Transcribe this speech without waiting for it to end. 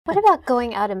What about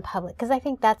going out in public? Because I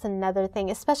think that's another thing,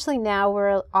 especially now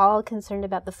we're all concerned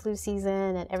about the flu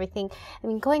season and everything. I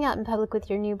mean, going out in public with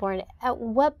your newborn, at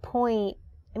what point?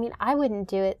 I mean, I wouldn't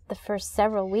do it the first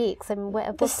several weeks. I mean,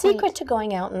 the secret to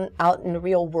going out in the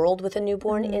real world with a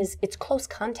newborn is it's close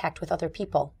contact with other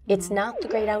people. It's not the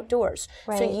great outdoors.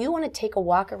 Right. So you want to take a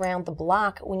walk around the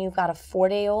block when you've got a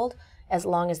 4-day-old, as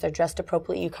long as they're dressed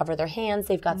appropriately, you cover their hands,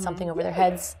 they've got something over their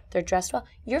heads, they're dressed well,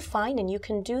 you're fine and you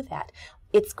can do that.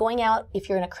 It's going out if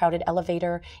you're in a crowded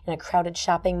elevator, in a crowded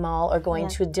shopping mall, or going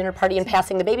to a dinner party and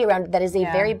passing the baby around. That is a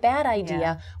very bad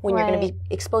idea when you're going to be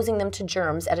exposing them to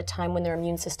germs at a time when their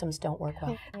immune systems don't work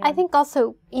well. I think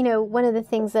also, one of the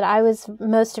things that I was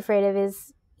most afraid of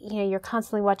is, you're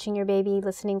constantly watching your baby,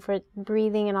 listening for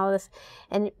breathing and all this,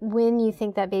 and when you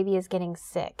think that baby is getting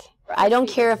sick. I don't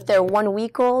care if they're 1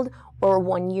 week old or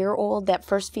 1 year old, that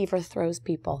first fever throws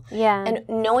people. Yeah. And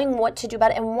knowing what to do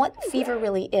about it and what fever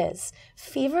really is.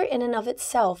 Fever in and of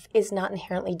itself is not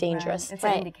inherently dangerous. Right. It's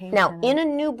an indication. Now, in a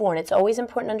newborn, it's always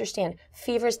important to understand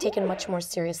fever is taken much more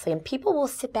seriously. And people will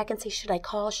sit back and say, should I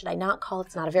call? Should I not call?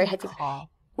 It's not a very high fever. Call.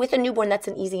 With a newborn, that's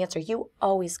an easy answer. You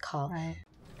always call. Right.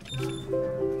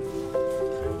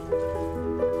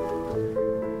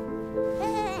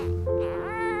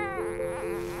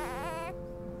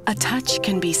 A touch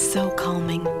can be so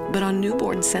calming, but on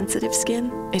newborn sensitive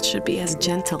skin, it should be as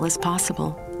gentle as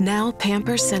possible. Now,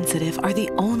 Pampers Sensitive are the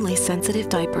only sensitive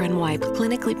diaper and wipe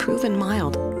clinically proven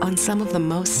mild on some of the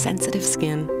most sensitive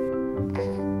skin.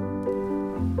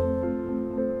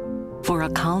 For a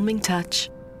calming touch,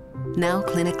 now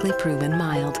clinically proven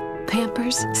mild.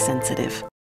 Pampers Sensitive.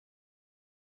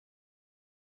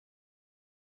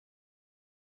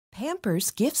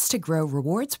 Pampers Gifts to Grow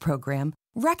Rewards program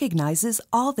recognizes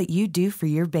all that you do for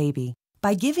your baby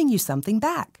by giving you something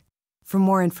back. For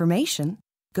more information,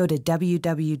 go to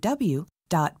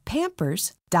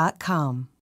www.pampers.com.